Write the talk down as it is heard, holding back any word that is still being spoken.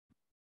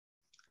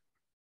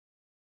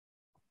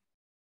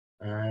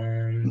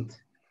And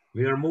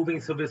we are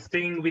moving. So we're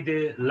staying with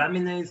the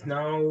laminates.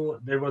 Now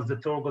there was the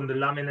talk on the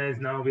laminates.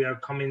 Now we are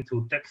coming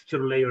to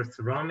texture layer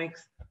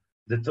ceramics.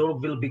 The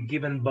talk will be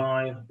given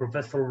by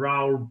Professor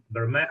Raul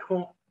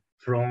BERMEJO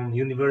from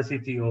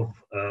University of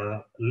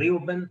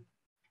Leuven.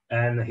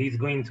 And he's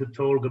going to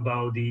talk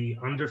about the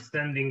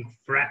understanding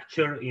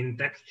fracture in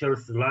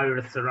textures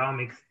layer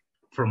ceramics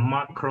from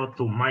macro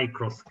to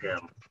micro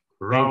scale.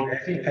 Raul.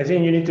 I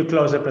think you need to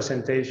close the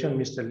presentation,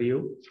 Mr.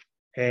 Liu,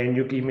 and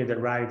you give me the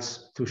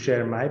rights to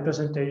share my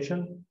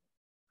presentation.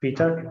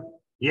 Peter? Okay.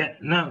 Yeah,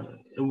 no,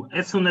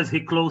 as soon as he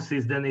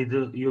closes, then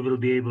you will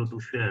be able to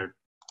share.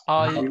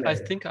 I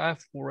think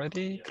I've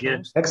already closed.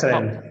 Yeah.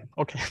 Excellent.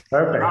 Oh, okay.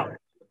 Perfect.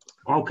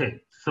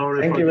 Okay,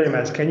 sorry. Thank you very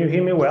much. Can you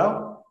hear me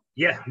well?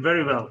 Yeah,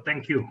 very well.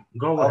 Thank you.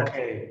 Go ahead.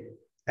 Okay,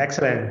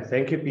 excellent.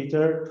 Thank you,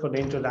 Peter, for the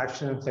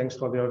introduction. Thanks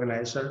for the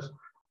organizers,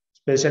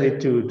 especially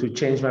to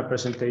change my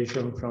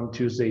presentation from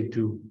Tuesday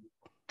to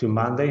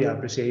Monday. I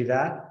appreciate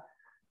that.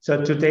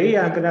 So today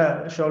I'm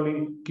gonna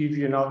surely give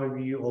you an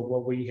overview of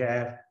what we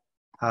have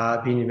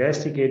been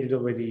investigated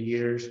over the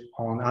years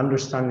on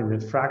understanding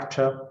the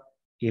fracture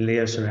in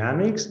layer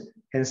ceramics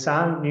and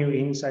some new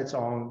insights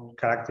on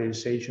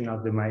characterization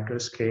of the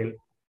microscale,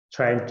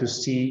 trying to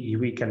see if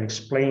we can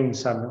explain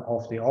some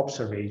of the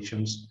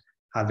observations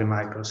at the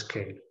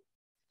microscale.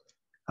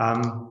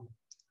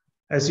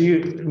 As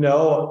you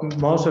know,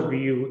 most of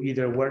you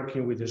either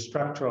working with the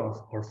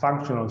structural or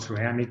functional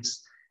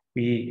ceramics,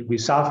 we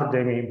suffer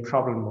the main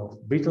problem of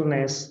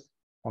brittleness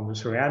on the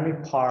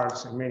ceramic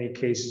parts. In many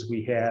cases,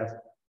 we have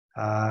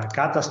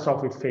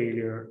catastrophic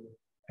failure.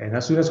 And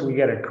as soon as we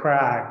get a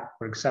crack,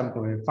 for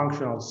example, in a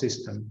functional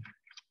system,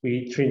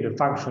 we treat the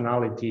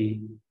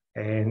functionality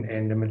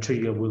and the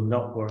material will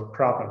not work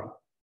properly.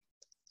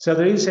 So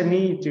there is a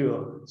need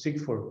to seek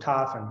for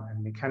tough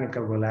and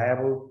mechanical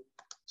reliable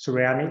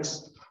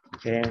ceramics.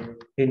 And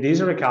in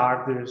this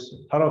regard, there's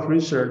a lot of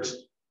research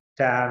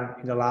done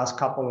in the last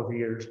couple of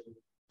years,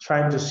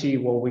 trying to see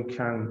what we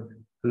can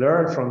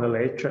learn from the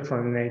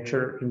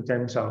nature in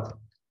terms of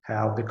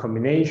how the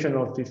combination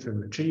of different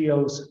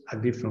materials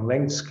at different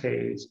length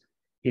scales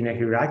in a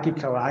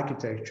hierarchical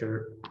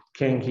architecture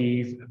can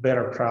give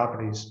better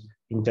properties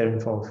in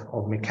terms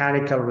of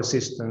mechanical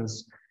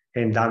resistance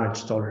and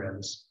damage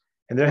tolerance.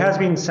 And there has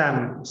been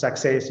some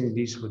success in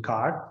this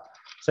regard.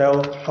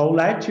 So I would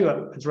like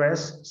to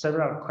address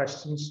several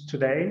questions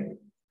today.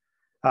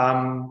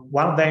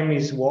 One of them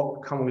is,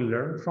 what can we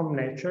learn from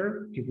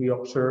nature if we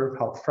observe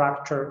how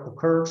fracture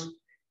occurs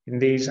in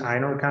these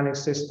inorganic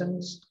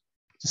systems?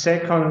 The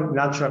second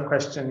natural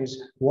question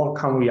is, what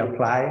can we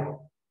apply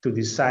to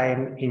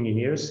design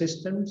engineered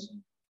systems?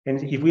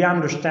 And if we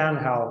understand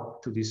how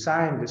to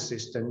design the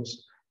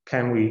systems,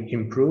 can we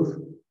improve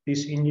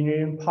these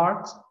engineering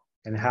parts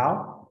and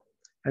how?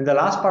 And the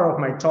last part of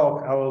my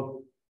talk, I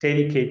will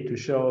dedicate to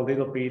show a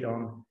little bit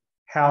on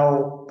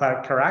how,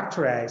 by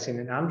characterizing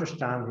and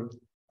understanding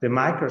the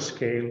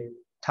microscale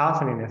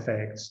toughening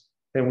effects,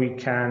 then we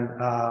can,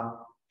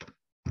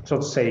 so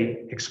to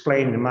say,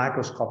 explain the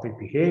microscopic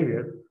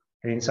behavior,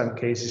 and in some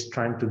cases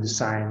trying to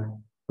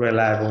design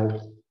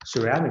reliable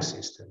ceramic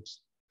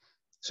systems.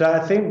 So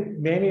I think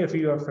many of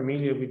you are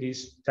familiar with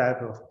this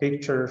type of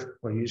pictures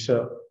where you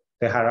saw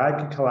the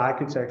hierarchical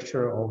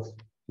architecture of,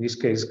 in this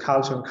case,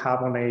 calcium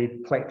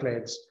carbonate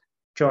platelets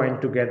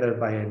joined together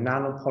by a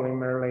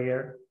nanopolymer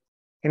layer.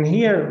 And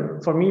here,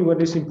 for me,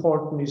 what is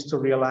important is to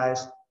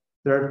realize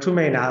there are two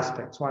main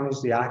aspects. One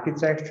is the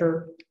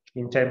architecture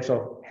in terms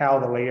of how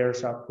the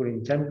layers are put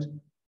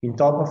in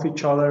top of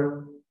each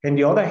other. And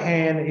the other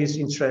hand is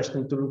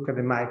interesting to look at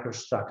the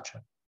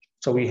microstructure.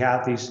 So we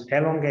have these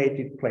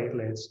elongated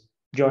platelets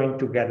joined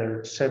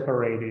together,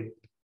 separated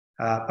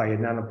by a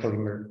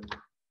nanopolymer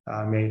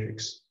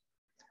matrix.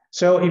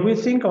 So if we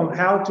think on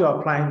how to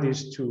apply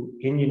this to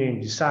engineering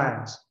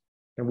designs,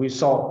 and we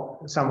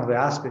saw some of the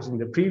aspects in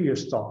the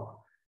previous talk,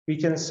 we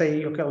can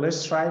say, okay,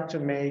 let's try to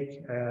make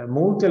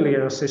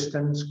multi-layer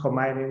systems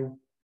combining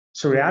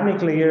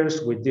ceramic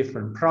layers with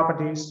different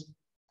properties.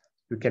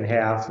 You can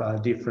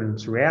have different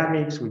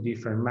ceramics with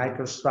different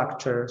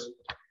microstructures.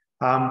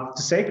 The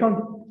second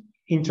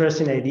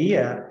interesting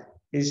idea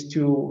is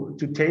to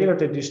tailor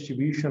the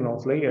distribution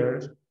of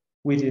layers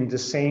within the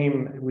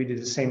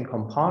same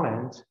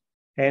component.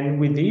 And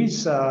with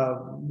these,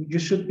 you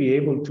should be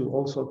able to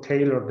also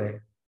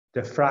tailor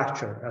the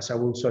fracture, as I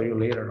will show you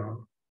later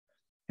on.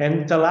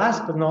 And the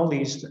last but not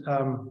least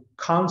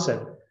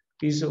concept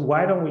is,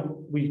 why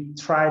don't we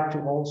try to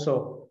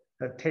also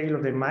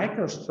tailor the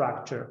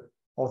microstructure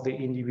of the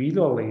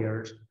individual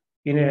layers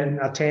in an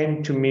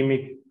attempt to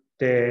mimic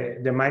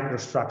the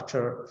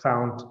microstructure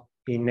found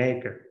in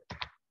nacre.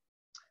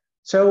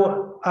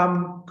 So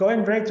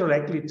going very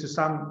directly to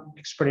some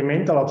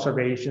experimental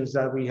observations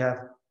that we have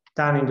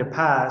done in the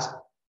past,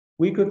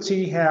 we could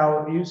see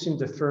how, using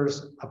the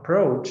first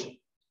approach,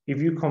 if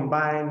you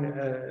combine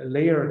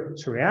layered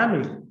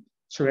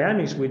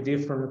ceramics with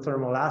different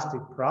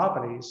thermoelastic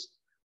properties,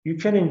 you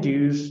can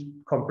induce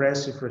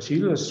compressive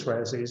residual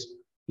stresses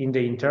in the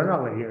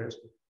internal layers,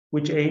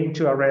 which aim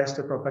to arrest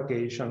the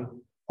propagation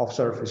of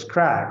surface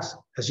cracks,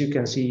 as you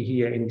can see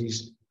here in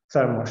this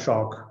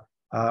thermoshock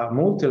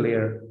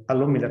multi-layer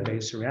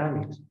alumina-based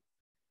ceramics.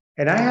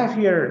 And I have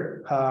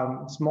here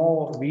a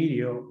small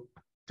video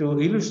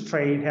to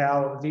illustrate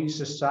how this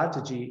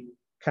strategy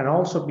can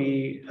also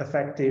be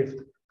effective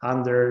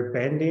under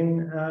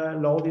bending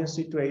loading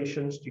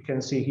situations. You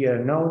can see here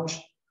a notch,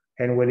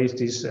 and when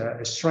it is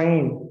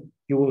strain,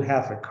 you will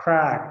have a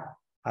crack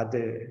at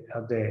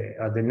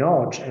the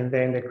notch, and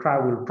then the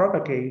crack will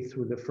propagate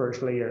through the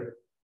first layer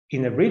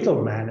in a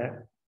brittle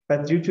manner.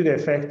 But due to the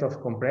effect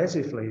of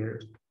compressive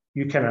layers,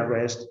 you can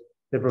arrest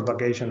the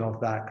propagation of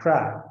that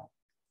crack.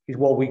 It's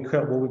what we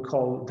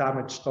call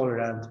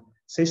damage-tolerant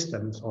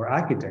systems or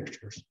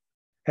architectures.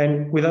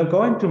 And without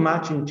going too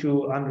much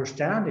into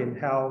understanding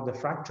how the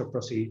fracture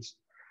proceeds,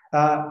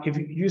 if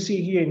you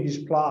see here in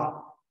this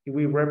plot,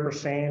 we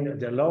represent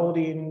the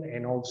loading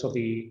and also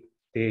the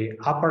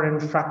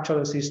apparent fracture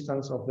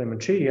resistance of the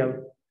material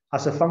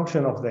as a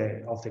function of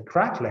the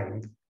crack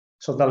length.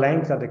 So the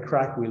length that the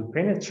crack will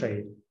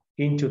penetrate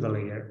into the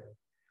layer.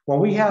 When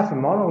we have a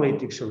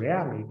monolithic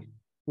ceramic,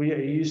 we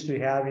are used to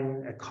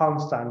having a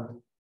constant,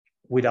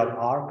 without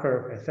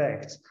R-curve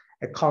effects,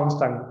 a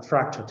constant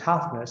fracture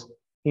toughness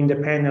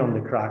independent on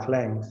the crack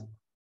length.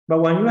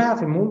 But when you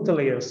have a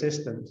multi-layer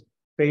system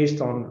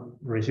based on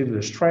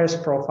residual stress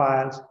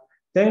profiles,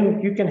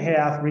 then you can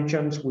have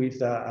regions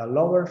with a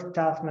lower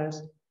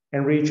toughness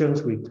and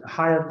regions with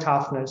higher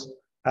toughness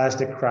as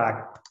the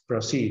crack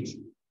proceeds.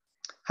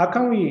 How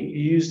can we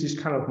use these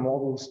kind of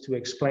models to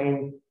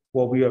explain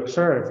what we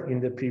observed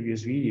in the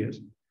previous videos?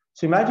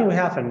 So imagine we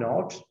have a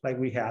notch like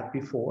we had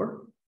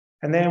before,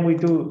 and then we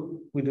do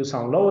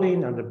some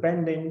loading and the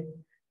bending.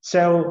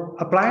 So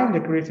applying the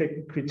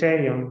Griffith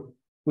criterion,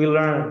 we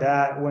learned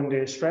that when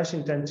the stress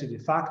intensity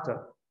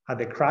factor at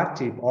the crack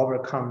tip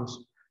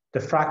overcomes the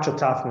fracture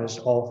toughness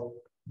of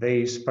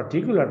this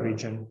particular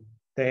region,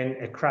 then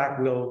a crack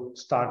will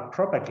start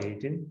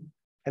propagating.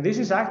 And this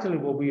is actually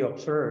what we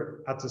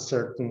observe at a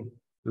certain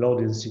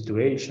loading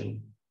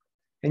situation.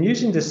 And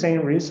using the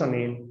same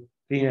reasoning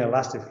in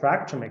elastic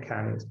fracture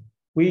mechanics,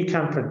 we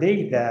can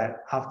predict that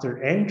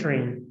after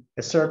entering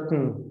a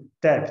certain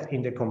depth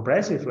in the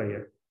compressive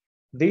layer,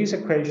 this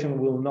equation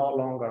will no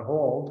longer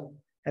hold,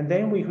 and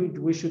then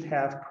we should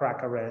have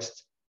crack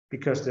arrest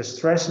because the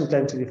stress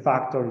intensity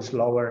factor is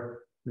lower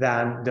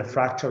than the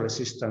fracture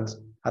resistance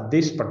at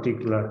this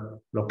particular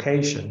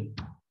location.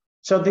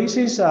 So this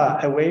is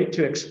a way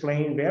to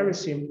explain very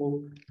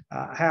simple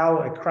how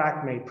a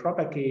crack may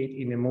propagate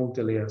in a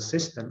multi-layer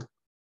system.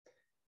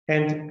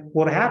 And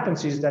what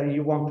happens is that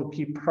you want to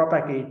keep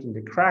propagating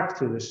the crack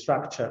through the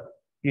structure.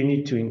 You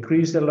need to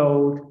increase the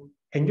load,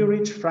 and you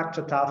reach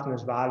fracture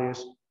toughness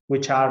values,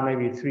 which are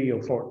maybe 3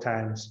 or 4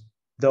 times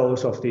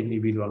those of the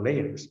individual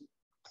layers.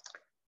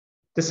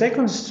 The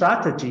second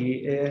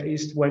strategy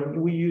is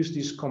when we use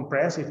these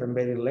compressive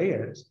embedded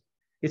layers.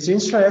 It's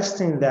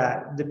interesting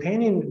that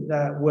depending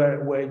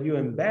where you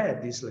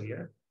embed this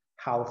layer,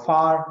 how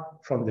far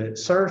from the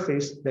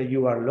surface that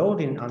you are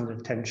loading under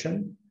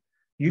tension,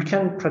 you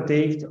can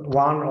predict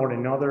one or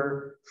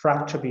another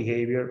fracture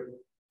behavior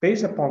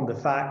based upon the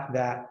fact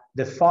that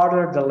the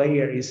farther the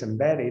layer is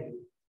embedded,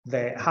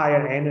 the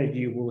higher energy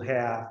you will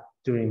have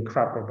during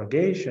crack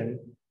propagation,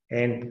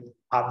 and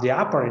the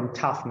apparent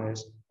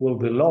toughness will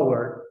be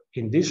lower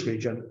in this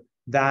region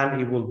than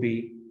it will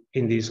be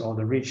in this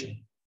other region.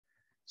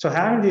 So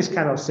having this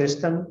kind of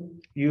system,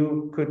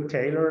 you could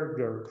tailor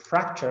your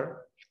fracture,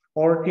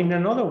 or in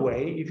another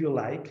way, if you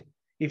like,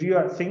 if you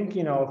are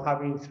thinking of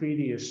having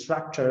 3D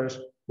structures,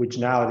 which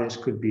nowadays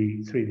could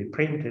be 3D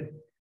printed,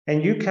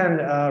 and you can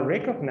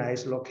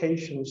recognize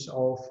locations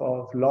of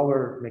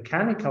lower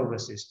mechanical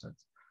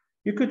resistance,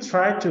 you could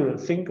try to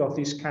think of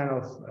this kind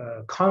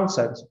of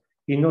concepts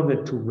in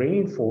order to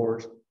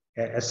reinforce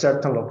a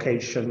certain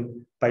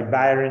location by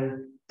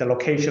varying the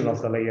location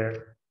of the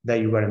layer that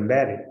you are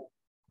embedding.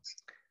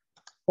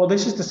 Well,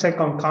 this is the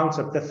second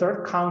concept. The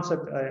third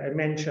concept I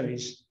mentioned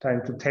is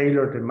trying to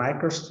tailor the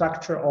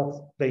microstructure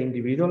of the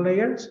individual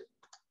layers.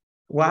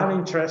 One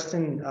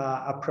interesting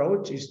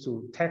approach is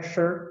to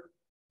texture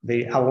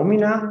the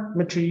alumina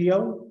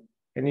material.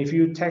 And if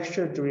you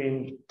texture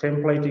during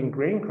templating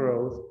grain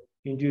growth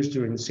induced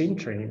during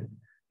sintering,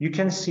 you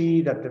can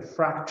see that the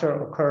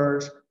fracture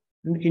occurs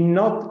in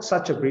not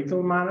such a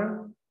brittle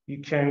manner.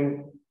 You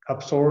can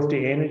absorb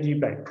the energy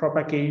by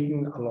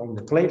propagating along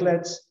the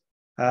platelets.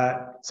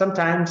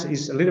 Sometimes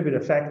it's a little bit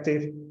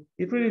effective.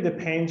 It really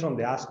depends on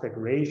the aspect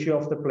ratio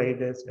of the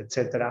platelets,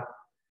 etc.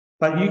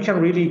 But you can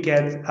really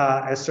get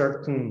a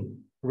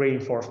certain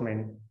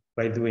reinforcement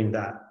by doing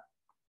that.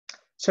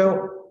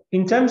 So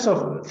in terms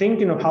of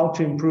thinking of how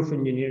to improve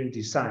engineering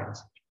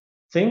designs,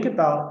 think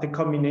about the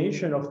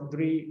combination of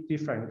 3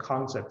 different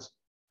concepts: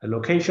 the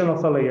location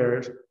of the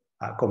layers,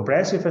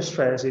 compressive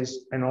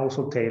stresses, and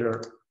also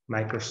tailor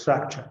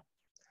microstructure.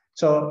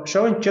 So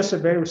showing just a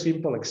very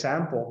simple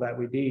example that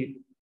we did,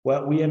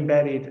 well, we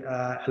embedded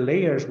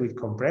layers with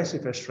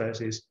compressive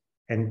stresses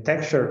and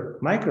texture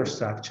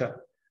microstructure.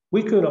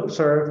 We could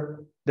observe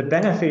the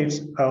benefits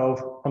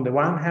of, on the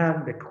one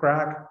hand, the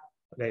crack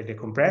the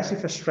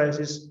compressive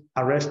stresses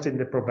arresting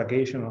the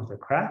propagation of the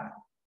crack,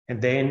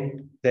 and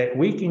then the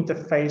weak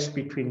interface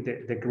between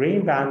the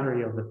grain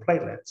boundary of the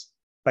platelets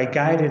by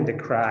guiding the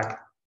crack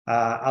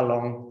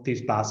along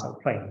these basal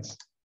planes.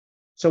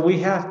 So we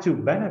have two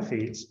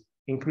benefits,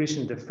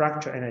 increasing the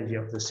fracture energy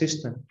of the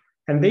system.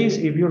 And this,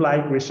 if you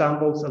like,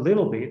 resembles a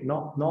little bit,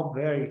 not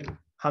very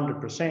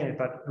 100%,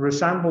 but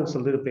resembles a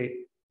little bit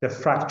the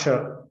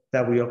fracture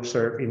that we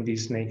observe in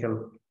these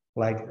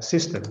nacre-like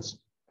systems.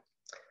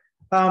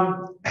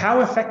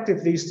 How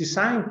effective this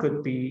design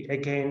could be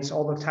against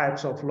other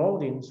types of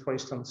loadings, for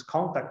instance,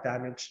 contact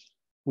damage,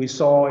 we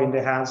saw in the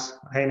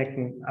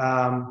Heineken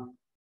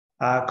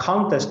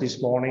contest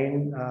this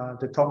morning,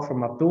 the talk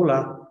from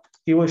Abdullah.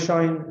 He was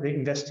showing the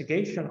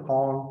investigation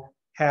on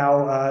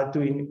how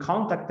doing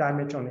contact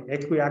damage on the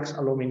equiaxed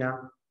alumina,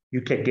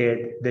 you can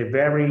get the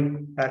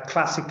very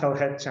classical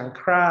Herztian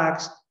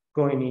cracks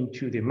going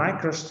into the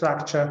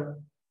microstructure.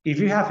 If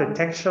you have a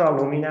texture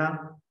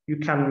alumina, you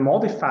can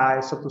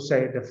modify, so to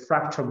say, the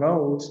fracture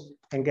modes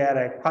and get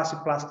a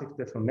quasi-plastic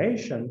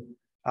deformation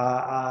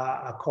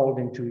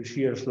according to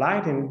shear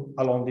sliding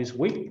along these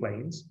weak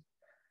planes.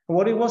 And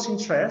what it was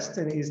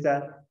interesting is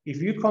that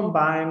if you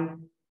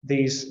combine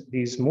these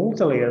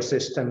multilayer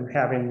system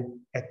having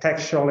a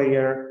texture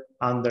layer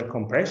under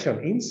compression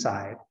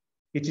inside,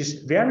 it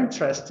is very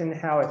interesting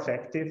how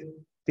effective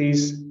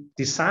this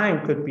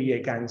design could be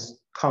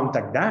against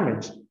contact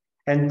damage.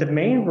 And the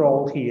main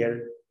role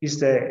here is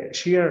the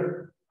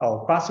shear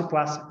or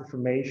quasi-plastic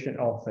deformation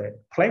of the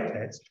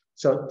platelets.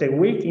 So the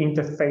weak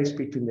interface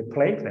between the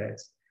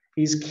platelets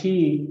is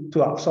key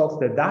to absorb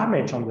the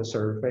damage on the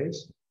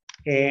surface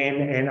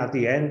and at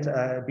the end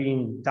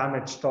being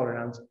damage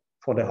tolerant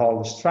for the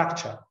whole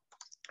structure.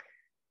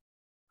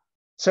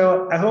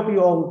 So I hope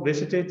you all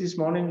visited this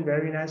morning.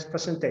 Very nice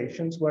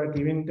presentations were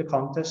given the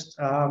contest.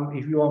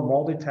 If you want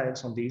more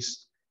details on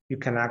this, you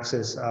can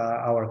access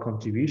our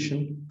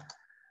contribution.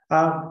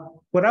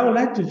 What I would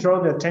like to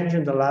draw the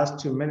attention the last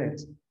 2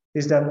 minutes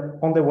is that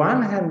on the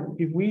one hand,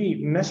 if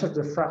we measure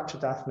the fracture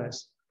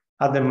toughness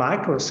at the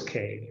micro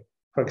scale,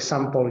 for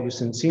example,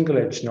 using single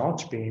edge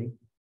notch beam,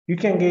 you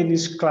can get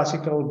this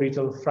classical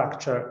brittle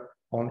fracture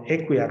on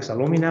equiaxed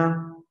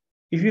alumina.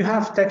 If you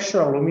have texture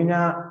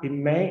alumina, it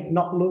may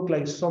not look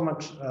like so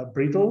much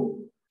brittle,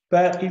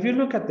 but if you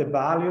look at the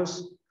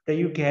values that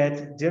you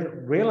get,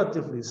 they're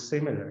relatively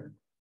similar.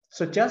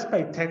 So just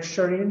by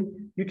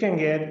texturing, you can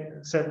get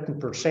certain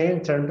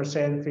percent,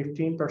 10%,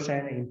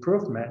 15%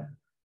 improvement,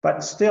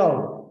 but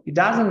still, it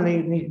doesn't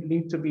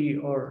need to be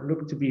or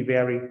look to be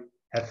very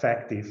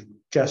effective,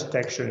 just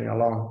texturing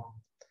alone.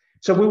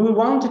 So what we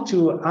wanted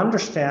to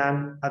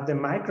understand at the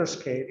micro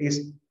scale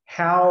is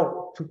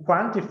how to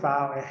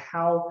quantify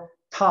how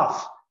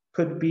tough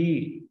could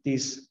be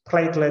this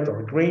platelet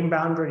or grain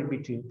boundary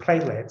between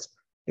platelets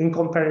in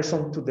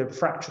comparison to the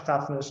fracture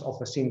toughness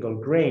of a single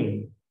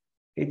grain.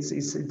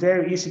 It's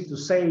very easy to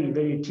say,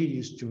 very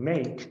tedious to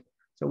make.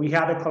 So we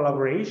had a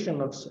collaboration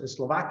of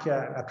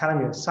Slovakia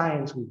Academy of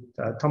Science with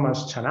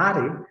Thomas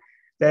Chanati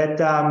that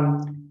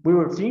we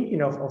were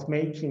thinking of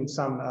making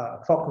some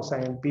focus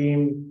ion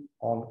beam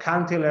on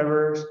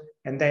cantilevers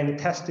and then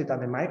test it at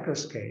the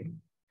microscale.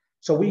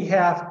 So we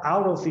have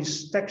out of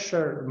this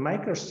texture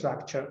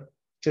microstructure,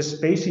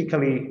 just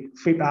basically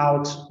flip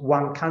out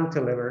one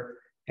cantilever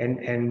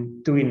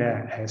and doing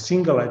a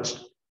single edge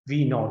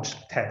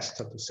V-notch test,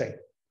 so to say.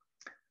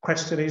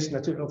 Question is,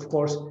 of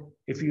course,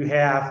 if you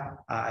have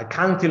a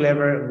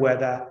cantilever,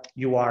 whether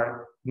you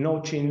are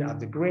notching at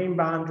the grain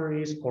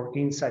boundaries or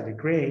inside the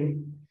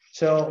grain.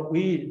 So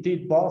we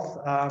did both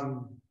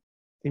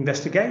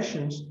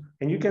investigations,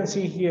 and you can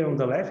see here on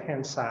the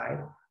left-hand side,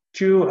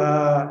 two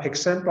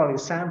exemplary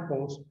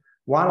samples.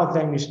 One of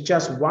them is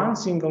just one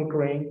single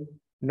grain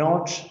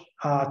notch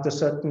at a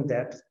certain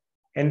depth,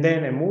 and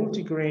then a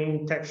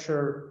multi-grain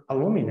texture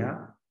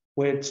alumina,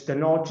 which the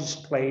notch is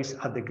placed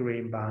at the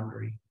grain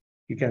boundary.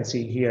 You can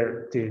see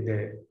here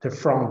the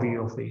front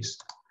view of this.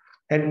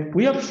 And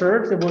we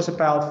observed there was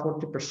about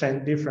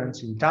 40%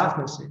 difference in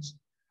toughnesses.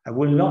 I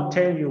will not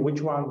tell you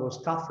which one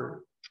was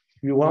tougher.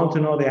 If you want to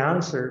know the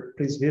answer,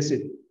 please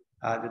visit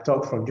the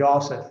talk from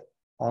Joseph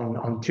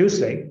on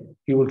Tuesday.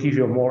 He will give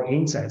you more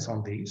insights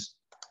on these.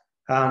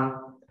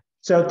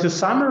 So to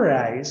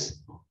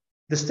summarize,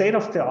 the state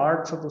of the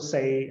art, so to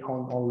say,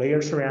 on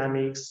layer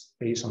ceramics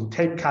based on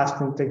tape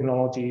casting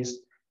technologies,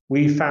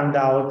 we found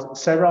out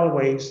several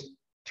ways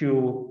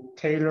to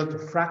tailor the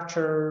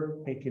fracture,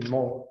 making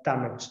more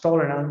damage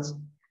tolerance.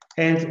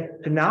 And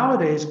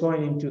nowadays,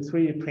 going into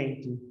 3D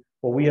printing,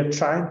 what we are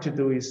trying to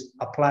do is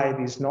apply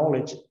this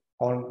knowledge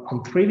on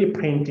 3D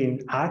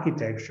printing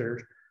architecture,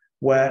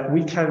 where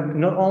we can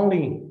not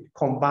only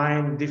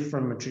combine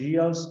different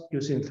materials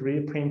using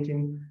 3D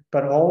printing,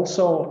 but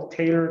also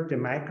tailor the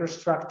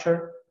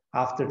microstructure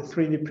after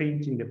 3D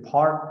printing the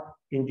part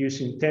in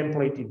using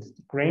templated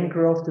grain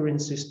growth during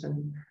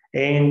system.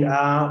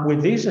 And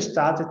with these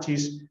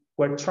strategies,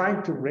 we're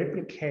trying to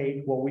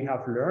replicate what we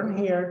have learned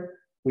here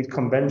with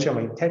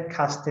conventional tape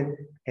casting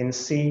and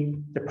see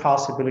the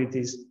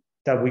possibilities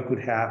that we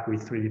could have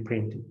with 3D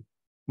printing.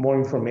 more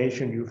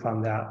information you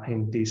found out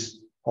in these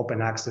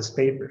open access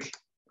papers.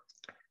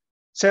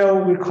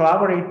 So we're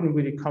collaborating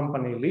with the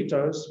company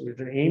leaders.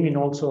 We're aiming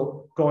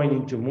also going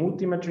into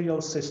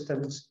multi-material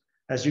systems.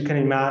 As you can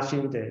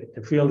imagine,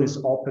 the field is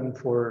open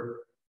for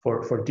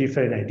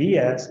different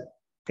ideas.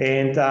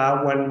 And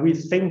when we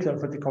think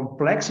of the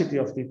complexity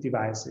of the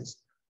devices,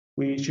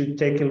 we should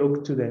take a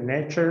look to the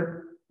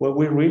nature, where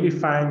we really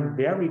find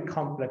very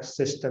complex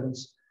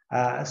systems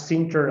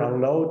centered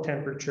on low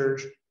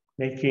temperatures,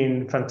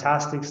 making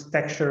fantastic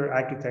texture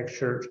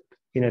architectures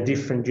in a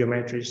different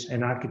geometries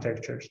and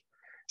architectures.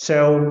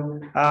 So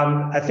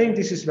I think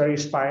this is very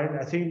inspiring.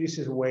 I think this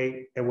is a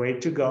way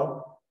to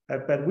go.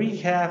 But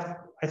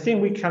I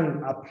think we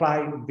can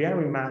apply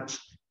very much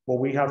what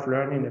we have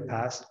learned in the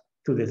past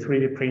to the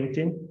 3D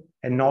printing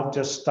and not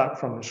just start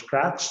from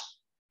scratch.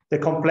 The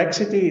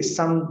complexity is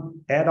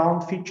some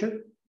add-on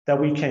feature that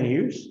we can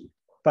use,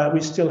 but we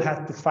still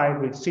have to fight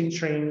with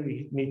sintering.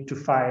 We need to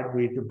fight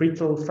with the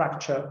brittle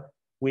fracture.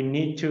 We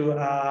need to,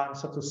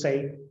 so to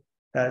say,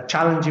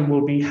 challenging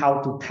will be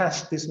how to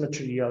test these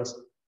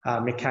materials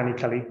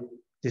mechanically.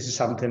 This is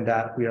something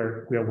that we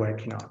are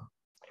working on.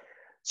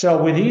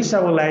 So with this, I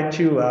would like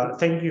to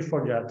thank you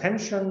for your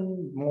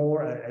attention.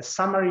 More a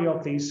summary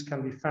of this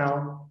can be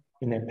found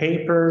in a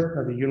paper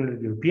of the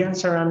European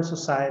Ceramic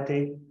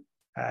Society.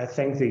 I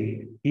thank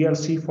the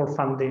ELC for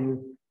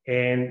funding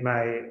and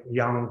my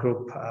young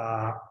group,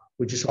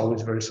 which is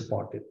always very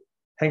supportive.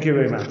 Thank you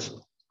very much.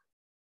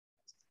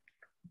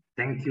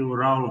 Thank you,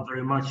 Raul,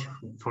 very much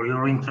for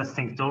your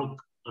interesting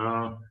talk.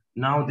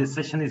 Now the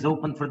session is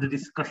open for the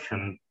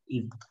discussion.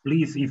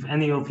 Please, if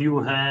any of you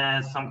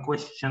has some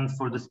questions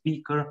for the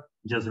speaker,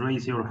 just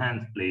raise your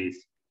hand,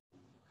 please.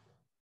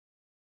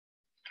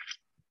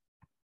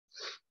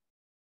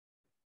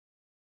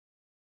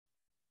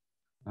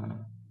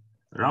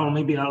 Raul,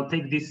 maybe I'll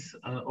take this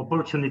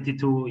opportunity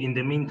to, in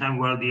the meantime,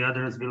 while the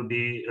others will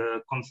be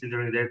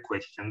considering their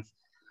questions.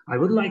 I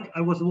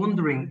was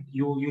wondering,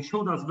 you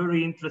showed us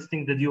very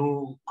interesting that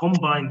you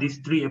combine these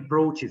three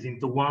approaches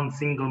into one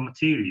single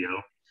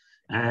material.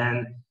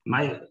 And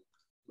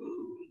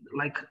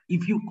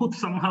if you could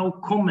somehow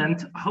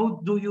comment, how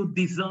do you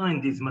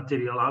design this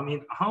material? I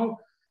mean,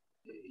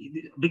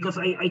 because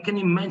I can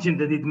imagine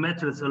that it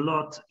matters a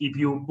lot if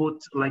you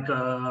put like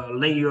a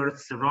layered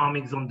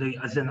ceramics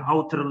as an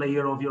outer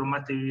layer of your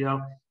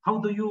material. How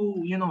do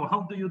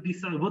you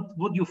decide?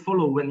 What do you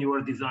follow when you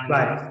are designing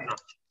this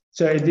structure?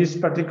 So in this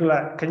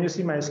particular, can you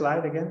see my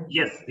slide again?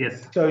 Yes,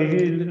 yes. So if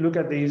you look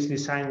at these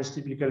designs,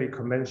 typically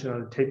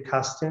conventional tape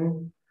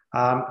casting.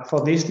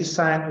 For this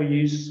design, we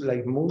use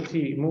like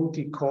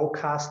multi-core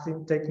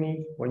casting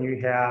technique, when you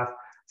have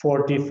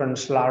 4 different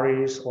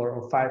slurries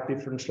or 5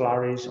 different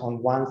slurries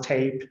on one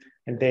tape,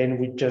 and then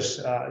we just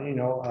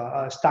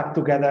stack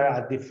together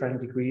at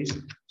different degrees,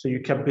 so you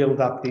can build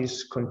up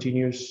this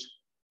continuous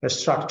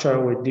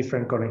structure with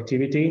different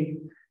connectivity.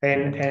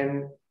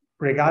 And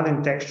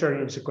regarding texture,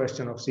 it's a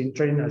question of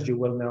sintering, as you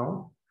well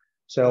know.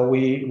 So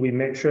we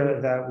make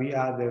sure that we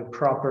add the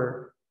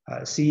proper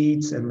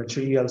seeds and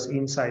materials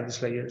inside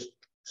these layers,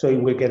 so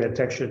you will get a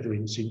texture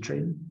during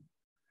sintering.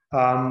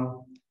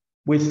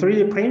 With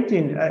 3D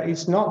printing,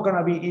 it's not going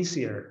to be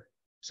easier,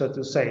 so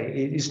to say.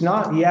 It's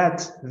not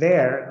yet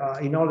there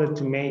in order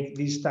to make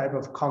this type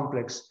of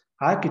complex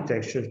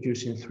architectures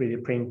using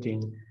 3D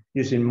printing,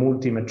 using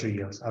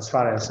multi-materials, as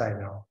far as I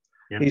know.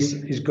 Yeah.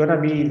 It's going to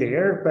be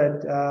there,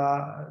 but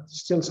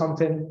still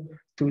something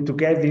to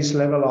get this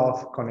level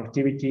of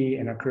connectivity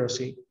and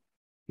accuracy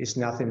is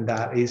nothing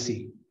that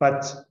easy,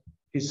 but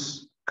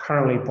it's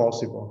currently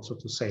possible, so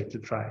to say, to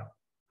try.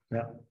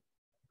 Yeah.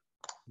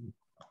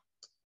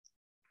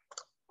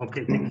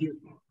 Okay, thank you.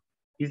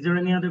 Is there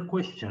any other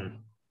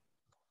question?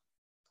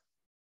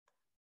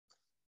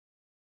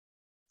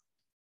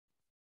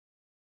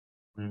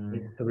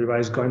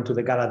 Everybody's going to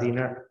the gala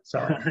dinner, so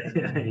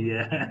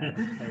yeah.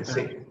 I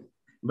see.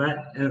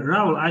 But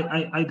Raul,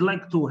 I'd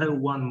like to have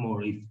one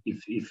more, if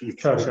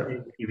it's sure, okay, sure.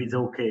 If it's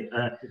okay.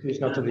 If it's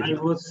not too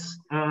difficult.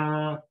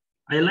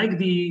 I like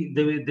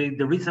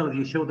the result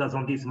you showed us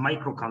on these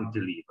micro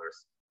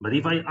cantilevers. But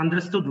if I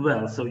understood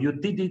well, so you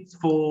did it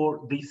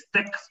for these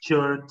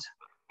textured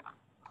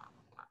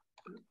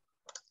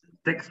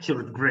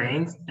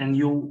grains, and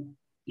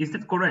is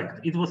that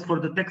correct? It was for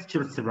the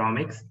textured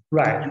ceramics,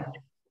 right?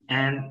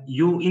 And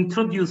you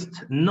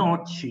introduced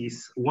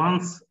notches,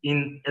 once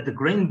at the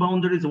grain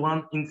boundaries,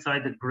 one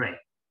inside the grain.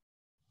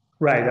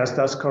 Right,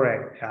 that's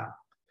correct. Yeah.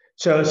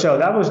 So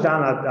that was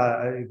done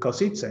at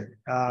Košice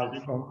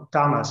from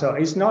Tama. So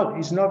it's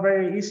not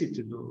very easy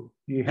to do.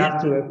 You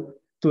have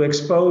to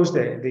expose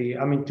to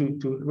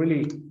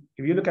really.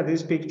 If you look at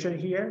this picture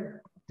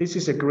here, this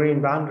is a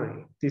grain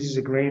boundary. This is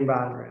a grain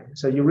boundary.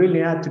 So you really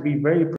have to be very